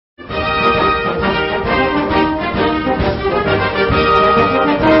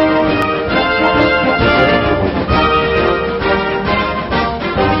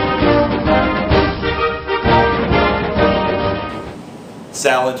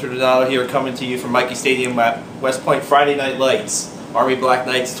Sal Internado here, coming to you from Michie Stadium at West Point. Friday Night Lights. Army Black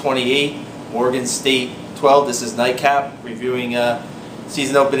Knights 28, Morgan State 12. This is KnightCap reviewing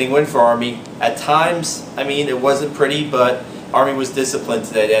season opening win for Army. At times, I mean, it wasn't pretty, but Army was disciplined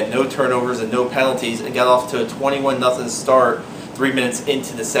today. They had no turnovers and no penalties and got off to a 21-0 start 3 minutes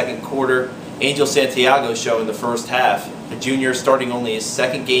into the second quarter. Angel Santiago show in the first half. The junior starting only his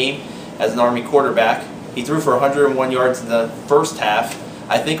second game as an Army quarterback. He threw for 101 yards in the first half.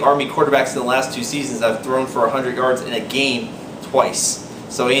 I think Army quarterbacks in the last 2 seasons have thrown for 100 yards in a game twice.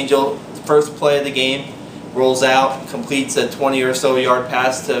 So Angel, first play of the game, rolls out, completes a 20 or so yard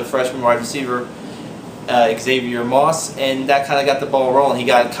pass to freshman wide receiver Xavier Moss, and that kind of got the ball rolling. He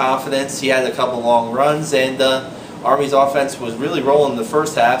got confidence, he had a couple long runs, and Army's offense was really rolling in the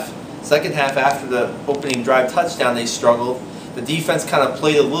first half. Second half, after the opening drive touchdown, they struggled. The defense kind of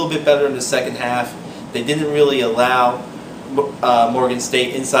played a little bit better in the second half. They didn't really allow Morgan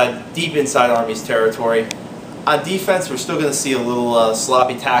State deep inside Army's territory. On defense, we're still going to see a little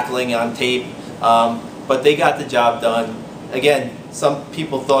sloppy tackling on tape, but they got the job done. Again, some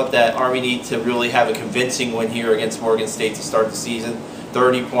people thought that Army needed to really have a convincing win here against Morgan State to start the season.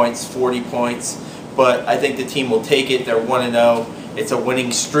 30 points, 40 points, but I think the team will take it. They're 1-0. It's a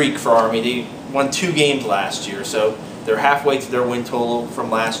winning streak for Army. They won 2 games last year, so they're halfway to their win total from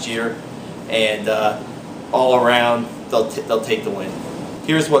last year, and all around, they'll take the win.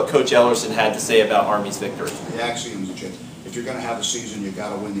 Here's what Coach Ellerson had to say about Army's victory. The axiom is that if you're going to have a season, you've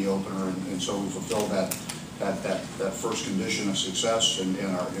got to win the opener, and so we fulfilled that first condition of success, and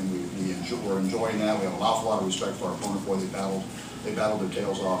we're enjoying that. We have an awful lot of respect for our opponent. Boy, they battled their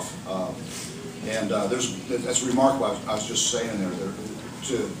tails off, that's remarkable. I was just saying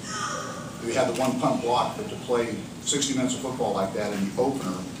we had the one punt block, but to play 60 minutes of football like that in the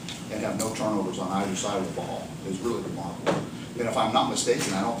opener and have no turnovers on either side of the ball is really remarkable. And if I'm not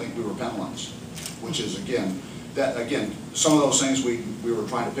mistaken, I don't think we were penalized, which is again some of those things we were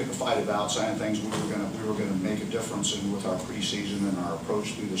trying to pick a fight about, saying things we were gonna make a difference in with our preseason and our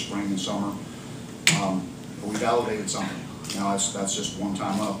approach through the spring and summer. But we validated something. You know, that's just one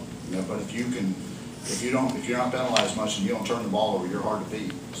time up. You know, but if you're not penalized much and you don't turn the ball over, you're hard to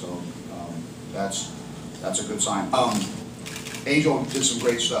beat. So that's a good sign. Angel did some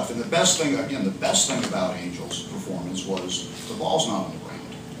great stuff, and the best thing about Angel's performance was the ball's not on the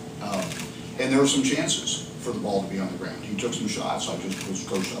ground, and there were some chances for the ball to be on the ground. He took some shots. I just was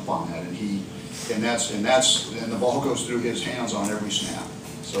coached up on that, and the ball goes through his hands on every snap.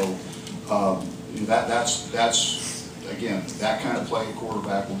 So that's again, that kind of play, a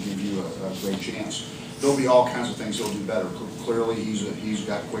quarterback will give you a great chance. There'll be all kinds of things he'll do better. Clearly, he's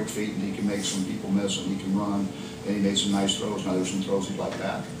got quick feet, and he can make some people miss, and he can run, and he made some nice throws. Now, there's some throws he'd like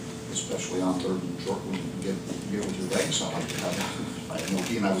back, especially on third and short when you get with your legs. I like to have that. I know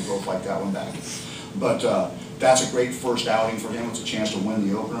he and I would both like that one back. But that's a great first outing for him. It's a chance to win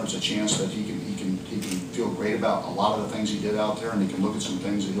the opener. It's a chance that he can feel great about a lot of the things he did out there, and he can look at some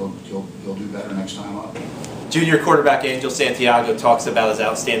things that he'll do better next time up. Junior quarterback Angel Santiago talks about his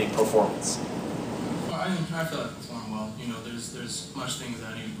outstanding performance. Well, I feel like I performed well. You know, there's much things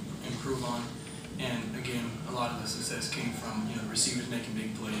that I need to improve on, and again, a lot of the success came from receivers making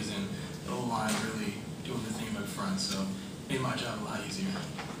big plays and the O-line really doing the thing up front. So it made my job a lot easier.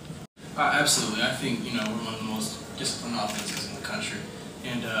 Absolutely, I think we're one of the most disciplined offenses in the country,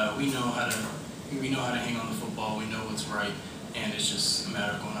 and we know how to hang on the football. We know what's right, and it's just a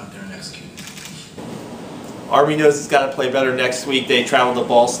matter of going out there and executing. Army knows it's got to play better next week. They travel to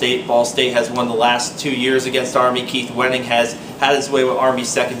Ball State. Ball State has won the last 2 years against Army. Keith Wenning has had his way with Army's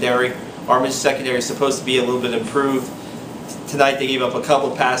secondary. Army's secondary is supposed to be a little bit improved. Tonight they gave up a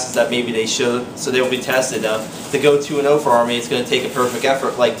couple passes that maybe they should, so they'll be tested. To go 2-0 for Army, it's going to take a perfect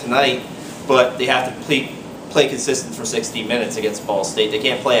effort like tonight, but they have to play consistent for 60 minutes against Ball State. They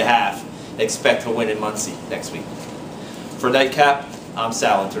can't play a half and expect to win in Muncie next week. For KnightCap, I'm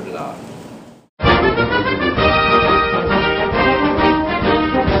Sal Internado.